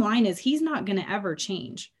bottom line is he's not going to ever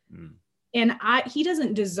change. And he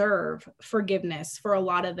doesn't deserve forgiveness for a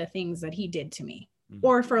lot of the things that he did to me,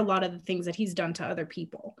 or for a lot of the things that he's done to other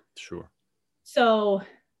people. Sure. So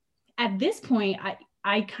at this point,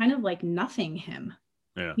 I kind of like nothing him.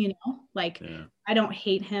 Yeah. I don't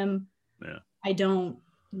hate him. Yeah. I don't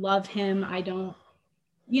love him. I don't,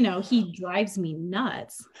 he drives me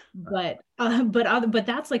nuts, but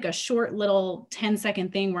that's like a short little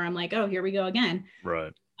 10-second thing where I'm like, oh, here we go again.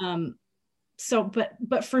 Right. So,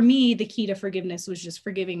 but for me, the key to forgiveness was just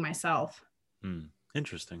forgiving myself.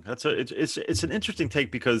 Interesting. It's an interesting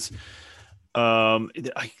take, because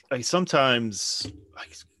I sometimes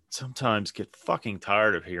get fucking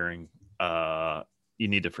tired of hearing you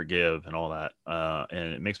need to forgive and all that,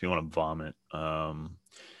 and it makes me want to vomit,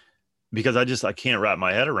 because I can't wrap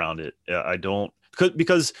my head around it. I don't.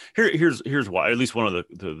 Because here's why. At least one of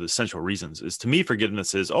the essential reasons is, to me,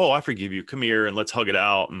 forgiveness is, oh, I forgive you, come here and let's hug it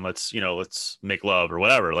out and let's make love or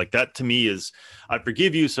whatever. Like, that to me is, I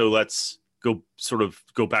forgive you, so let's go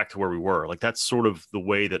back to where we were. Like, that's sort of the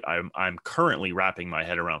way that I'm currently wrapping my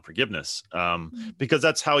head around forgiveness, because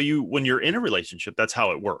that's how when you're in a relationship, that's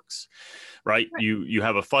how it works, right? You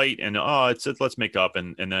have a fight and let's make up,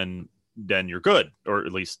 and then you're good, or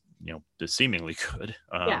at least seemingly good.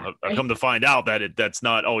 I've come to find out that that's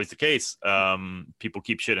not always the case. People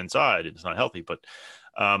keep shit inside. It's not healthy, but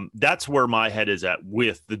that's where my head is at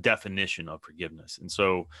with the definition of forgiveness. And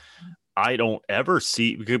so I don't ever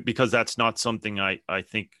see, because that's not something I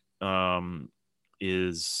think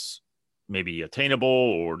is maybe attainable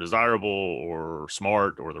or desirable or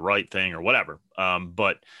smart or the right thing or whatever.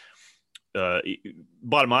 But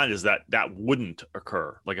bottom line is that wouldn't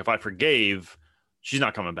occur. Like, if I forgave, she's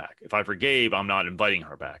not coming back. If I forgave, I'm not inviting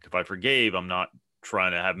her back. If I forgave, I'm not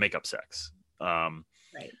trying to have makeup sex.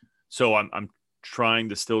 Right. So I'm trying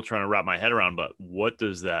to wrap my head around, but what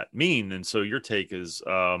does that mean? And so your take is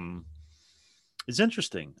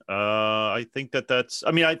interesting. I think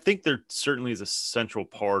I think there certainly is a central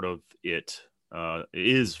part of it,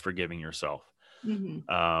 is forgiving yourself.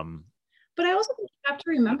 But I also have to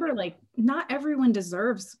remember, like, not everyone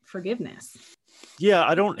deserves forgiveness. Yeah,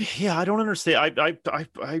 I don't understand.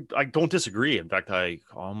 I don't disagree. In fact, I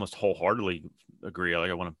almost wholeheartly agree. Like,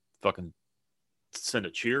 I want to fucking send a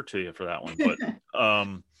cheer to you for that one. But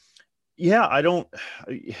yeah, I don't.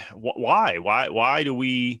 Why do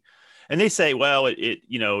we? And they say, well,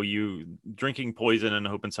 you drinking poison and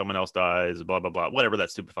hoping someone else dies, blah blah blah, whatever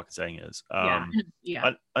that stupid fucking saying is.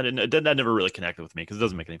 Yeah. That never really connected with me, because it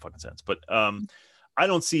doesn't make any fucking sense. But I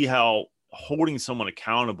don't see how holding someone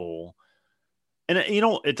accountable. And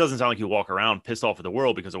it doesn't sound like you walk around pissed off at the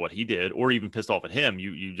world because of what he did, or even pissed off at him.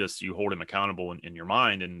 You hold him accountable in your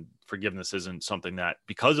mind, and forgiveness isn't something that,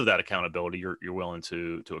 because of that accountability, you're willing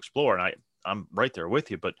to explore. And I'm right there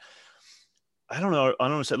with you, but I don't know. I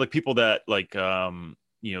don't understand, like, people that, like,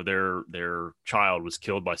 their child was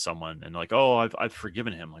killed by someone, and like, oh, I've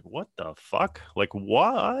forgiven him. Like, what the fuck? Like,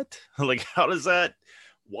 what? Like, how does that?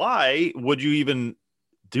 Why would you even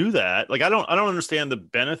do that? Like, I don't understand the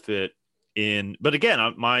benefit in. But again,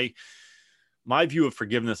 my view of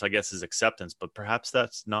forgiveness, I guess, is acceptance. But perhaps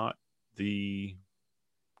that's not the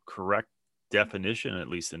correct definition, at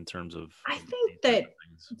least in terms of. I think that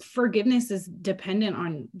forgiveness is dependent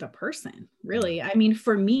on the person, really. I mean,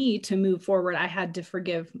 for me to move forward, I had to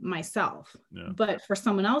forgive myself. But for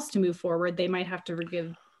someone else to move forward, they might have to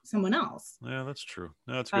forgive someone else. Yeah, that's true.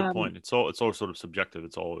 No, that's a good point. It's all sort of subjective.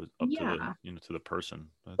 It's all up to the person.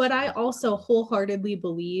 But I also wholeheartedly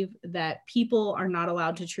believe that people are not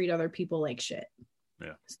allowed to treat other people like shit.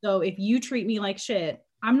 Yeah. So if you treat me like shit,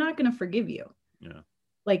 I'm not going to forgive you. Yeah.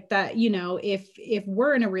 Like that, if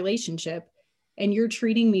we're in a relationship and you're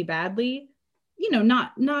treating me badly,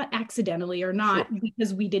 not accidentally, or not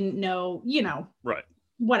because we didn't know, right,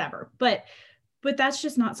 whatever, but that's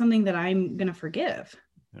just not something that I'm going to forgive.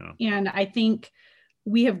 Yeah. And I think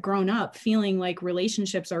we have grown up feeling like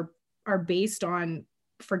relationships are based on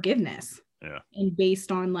forgiveness. Yeah. And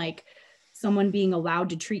based on like someone being allowed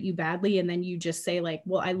to treat you badly, and then you just say like,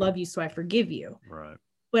 well, I love you, so I forgive you. Right.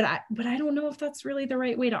 But I don't know if that's really the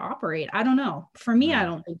right way to operate. I don't know. For me, I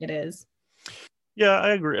don't think it is. Yeah,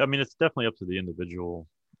 I agree. I mean, it's definitely up to the individual,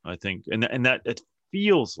 I think, and that it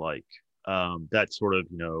feels like that sort of,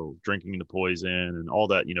 drinking the poison and all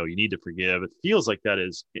that, you need to forgive. It feels like that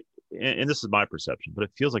is, and this is my perception, but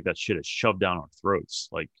it feels like that shit is shoved down our throats.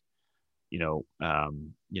 Like, you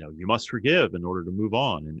must forgive in order to move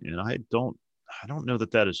on. And I don't know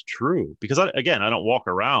that is true, because I don't walk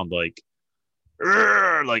around like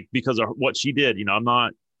because of what she did. I'm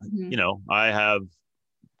not, I have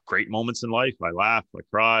great moments in life. I laugh, I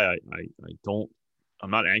cry. I'm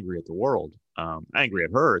not angry at the world. Angry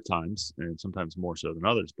at her at times, and sometimes more so than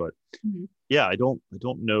others. But yeah, I don't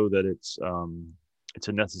know that it's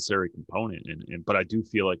a necessary component. But I do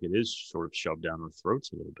feel like it is sort of shoved down our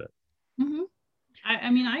throats a little bit. Mm-hmm. I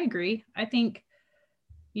mean, I agree. I think,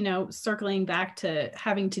 circling back to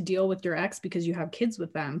having to deal with your ex because you have kids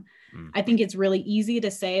with them, I think it's really easy to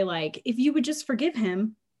say, like, if you would just forgive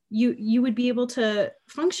him, you would be able to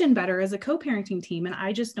function better as a co-parenting team. And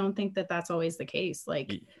I just don't think that that's always the case.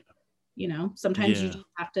 Like, sometimes you just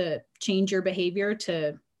have to change your behavior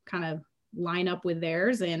to kind of line up with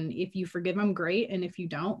theirs. And if you forgive them, great. And if you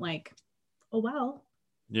don't, like, oh, well.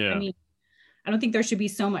 Yeah. I mean, I don't think there should be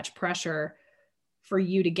so much pressure for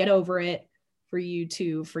you to get over it, for you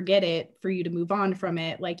to forget it, for you to move on from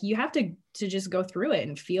it. Like, you have to just go through it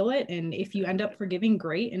and feel it. And if you end up forgiving,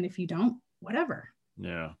 great. And if you don't, whatever.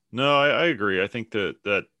 Yeah, no, I agree. I think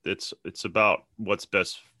that it's about what's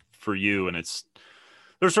best for you. And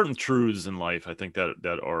there's certain truths in life, I think,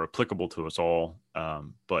 that are applicable to us all.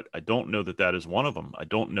 But I don't know that is one of them. I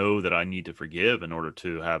don't know that I need to forgive in order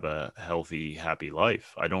to have a healthy, happy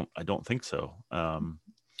life. I don't think so.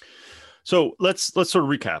 So let's sort of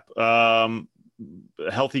recap.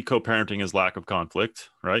 Healthy co-parenting is lack of conflict,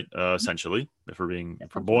 right? Essentially, if we're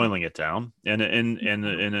boiling it down, and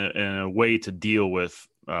in a way to deal with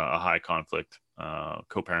a high conflict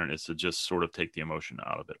co-parent is to just sort of take the emotion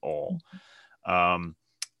out of it all.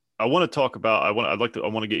 I want to talk about. I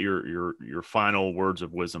want to get your final words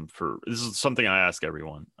of wisdom for this. Is something I ask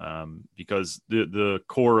everyone, because the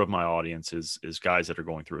core of my audience is guys that are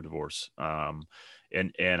going through a divorce.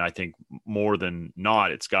 And I think more than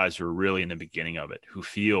not, it's guys who are really in the beginning of it, who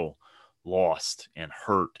feel lost and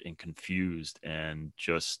hurt and confused and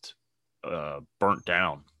just burnt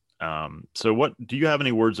down. So what do you have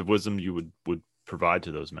any words of wisdom you would provide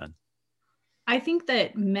to those men? I think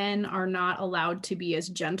that men are not allowed to be as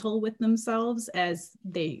gentle with themselves as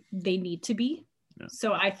they need to be. Yeah.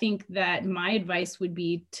 So I think that my advice would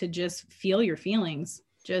be to just feel your feelings,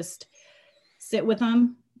 just sit with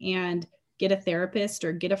them and get a therapist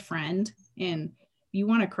or get a friend. And if you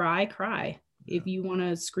want to cry, cry. Yeah. If you want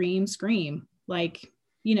to scream, scream. Like,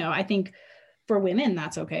 I think for women,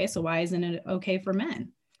 that's okay. So why isn't it okay for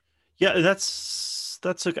men? Yeah, that's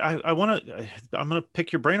I'm going to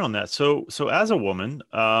pick your brain on that. So as a woman,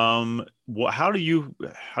 how do you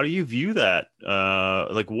view that?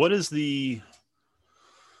 Like, what is the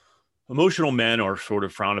emotional men are sort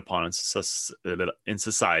of frowned upon in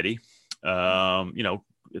society?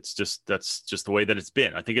 It's that's just the way that it's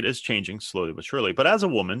been. I think it is changing slowly but surely. But as a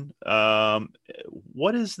woman,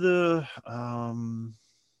 what is the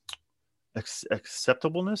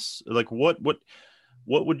acceptableness? Like, what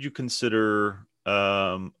would you consider?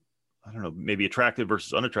 I don't know, maybe attractive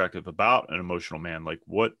versus unattractive about an emotional man? Like,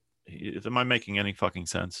 am I making any fucking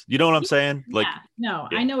sense? You know what I'm saying? Like, no,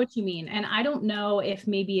 yeah. I know what you mean. And I don't know if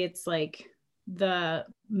maybe it's like the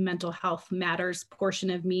mental health matters portion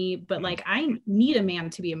of me, but like, I need a man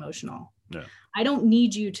to be emotional. Yeah. I don't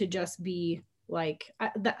need you to just be like,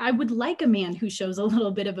 I would like a man who shows a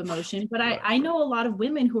little bit of emotion, but I know a lot of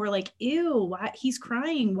women who are like, ew, why he's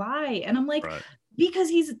crying? Why? And I'm like, because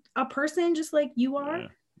he's a person just like you are. Yeah.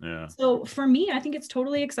 Yeah. So for me, I think it's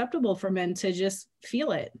totally acceptable for men to just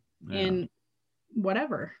feel it and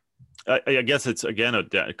whatever. I guess it's, again,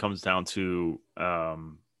 it comes down to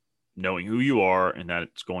knowing who you are, and that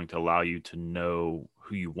it's going to allow you to know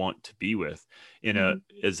who you want to be with in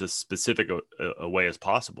as a specific a way as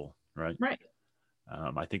possible. Right. Right.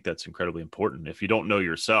 I think that's incredibly important. If you don't know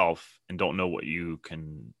yourself and don't know what you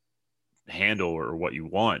can handle or what you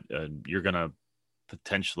want, you're going to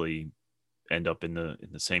potentially end up in the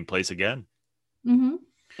same place again. Mm-hmm.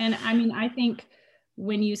 And I mean, I think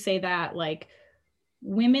when you say that, like,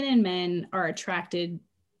 women and men are attracted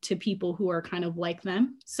to people who are kind of like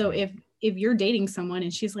them. So if you're dating someone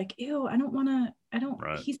and she's like, ew,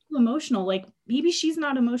 he's too emotional. Like, maybe she's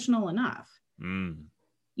not emotional enough.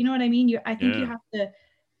 You know what I mean? I think you have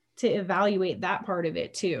to evaluate that part of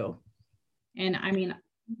it too. And I mean,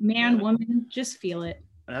 man, woman, just feel it.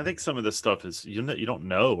 And I think some of this stuff is you don't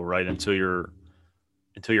know right until you're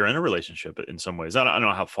in a relationship in some ways. I don't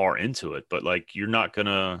know how far into it, but like you're not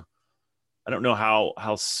gonna. I don't know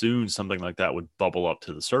how soon something like that would bubble up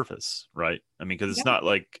to the surface, right? I mean, because it's not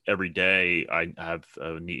like every day I have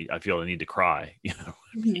a need. I feel a need to cry, you know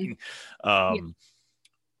what I mean?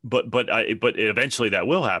 But eventually that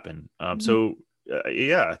will happen. So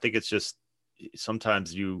I think it's just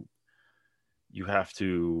sometimes you have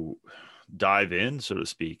to dive in, so to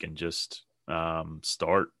speak, and just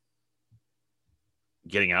start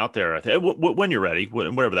getting out there. I think when you're ready,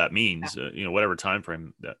 whatever that means, whatever time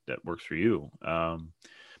frame that works for you.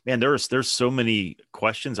 Man, there's so many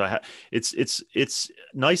questions I have. It's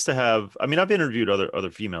nice to have. I mean, I've interviewed other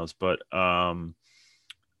females, but I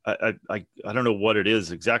don't know what it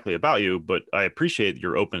is exactly about you, but I appreciate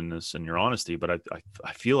your openness and your honesty. But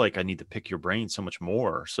I feel like I need to pick your brain so much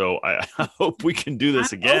more. So I hope we can do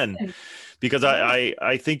this again, because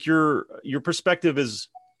I think your perspective is.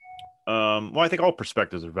 I think all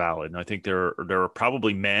perspectives are valid, and I think there are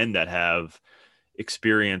probably men that have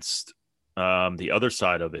experienced the other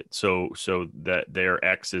side of it, so that their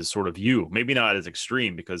ex is sort of you, maybe not as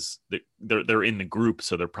extreme because they're in the group,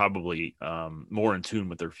 so they're probably more in tune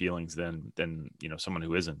with their feelings than someone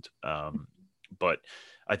who isn't. But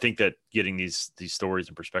I think that getting these stories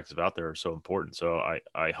and perspectives out there are so important. So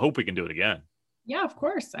I hope we can do it again. Yeah, of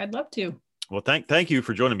course, I'd love to. Well, thank you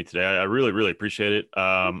for joining me today. I really, really appreciate it.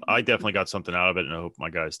 I definitely got something out of it, and I hope my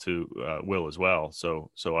guys too will as well. So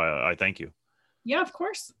I thank you. Yeah, of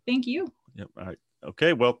course. Thank you. Yep. All right.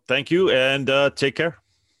 Okay. Well, thank you, and take care.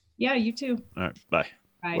 Yeah, you too. All right. Bye.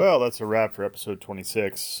 Bye. Well, that's a wrap for episode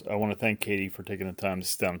 26. I want to thank Katie for taking the time to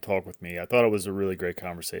sit down and talk with me. I thought it was a really great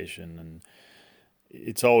conversation, and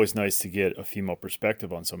it's always nice to get a female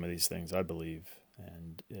perspective on some of these things, I believe.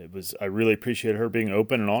 And I really appreciate her being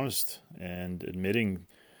open and honest and admitting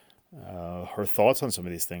her thoughts on some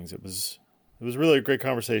of these things. It was really a great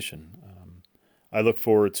conversation. I look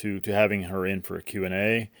forward to having her in for a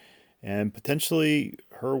Q&A and potentially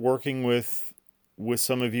her working with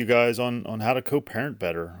some of you guys on how to co-parent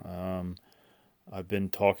better. I've been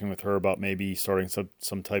talking with her about maybe starting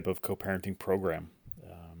some type of co-parenting program.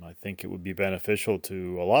 I think it would be beneficial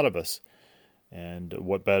to a lot of us. And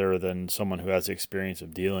what better than someone who has the experience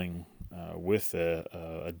of dealing with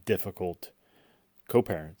a difficult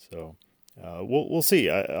co-parent? So we'll see.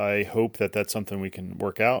 I hope that that's something we can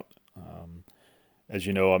work out. As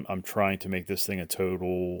you know, I'm trying to make this thing a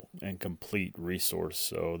total and complete resource.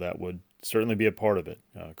 So that would certainly be a part of it.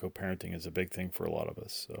 Co-parenting is a big thing for a lot of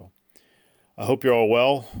us. So I hope you're all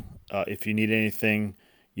well. If you need anything,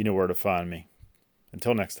 you know where to find me.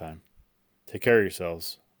 Until next time, take care of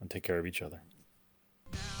yourselves and take care of each other.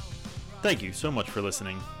 Thank you so much for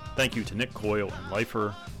listening. Thank you to Nick Coyle and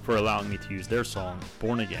Lifer for allowing me to use their song,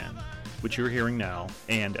 Born Again, which you're hearing now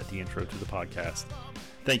and at the intro to the podcast.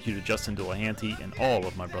 Thank you to Justin Delahanty and all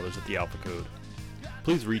of my brothers at the Alpha Code.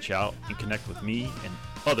 Please reach out and connect with me and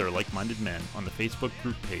other like-minded men on the Facebook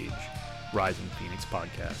group page, Rising Phoenix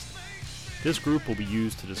Podcast. This group will be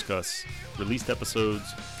used to discuss released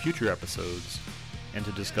episodes, future episodes, and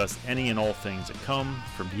to discuss any and all things that come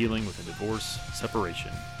from dealing with a divorce,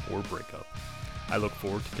 separation, or breakup. I look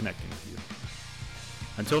forward to connecting with you.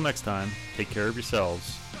 Until next time, take care of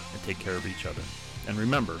yourselves and take care of each other. And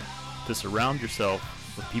remember to surround yourself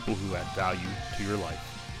with people who add value to your life,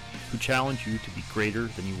 who challenge you to be greater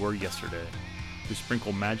than you were yesterday, who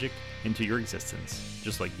sprinkle magic into your existence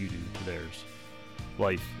just like you do to theirs.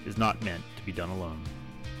 Life is not meant to be done alone.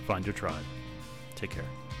 Find your tribe. Take care.